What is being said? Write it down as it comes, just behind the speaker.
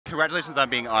congratulations on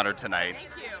being honored tonight.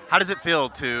 Thank you. How does it feel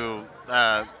to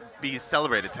be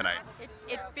celebrated tonight?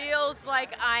 It feels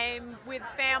like I'm with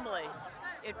family.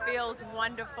 It feels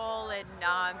wonderful, and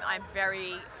I'm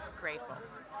very grateful.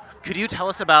 Could you tell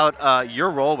us about your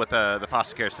role with the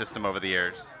foster care system over the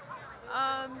years?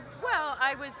 Well,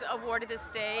 I was awarded the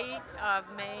state of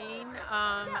Maine.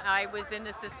 I was in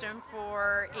the system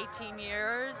for 18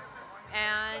 years,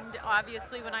 and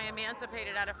obviously when I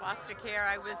emancipated out of foster care,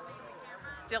 I was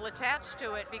still attached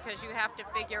to it because you have to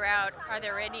figure out, are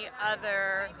there any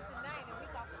other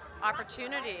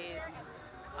opportunities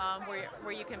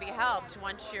where you can be helped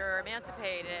once you're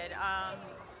emancipated,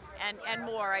 and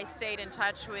more. I stayed in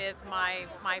touch with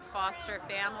my foster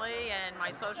family and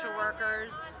my social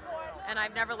workers, and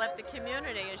I've never left the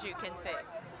community, as you can see.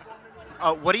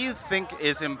 What do you think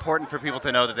is important for people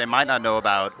to know that they might not know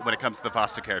about when it comes to the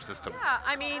foster care system? Yeah,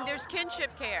 I mean, there's kinship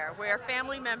care where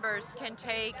family members can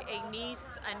take a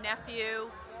niece, a nephew,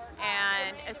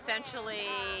 and essentially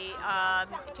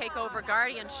take over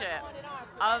guardianship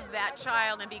of that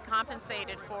child and be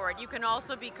compensated for it. You can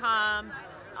also become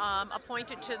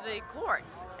appointed to the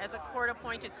courts as a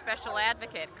court-appointed special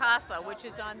advocate, CASA, which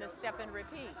is on the step and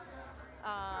repeat.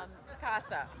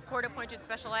 CASA, court-appointed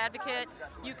special advocate.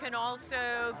 You can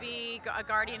also be a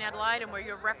guardian ad litem where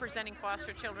you're representing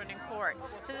foster children in court.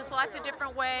 So there's lots of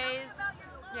different ways,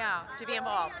 yeah, to be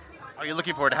involved. Are you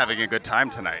looking forward to having a good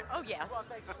time tonight? Oh yes,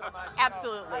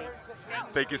 absolutely.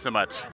 Thank you so much.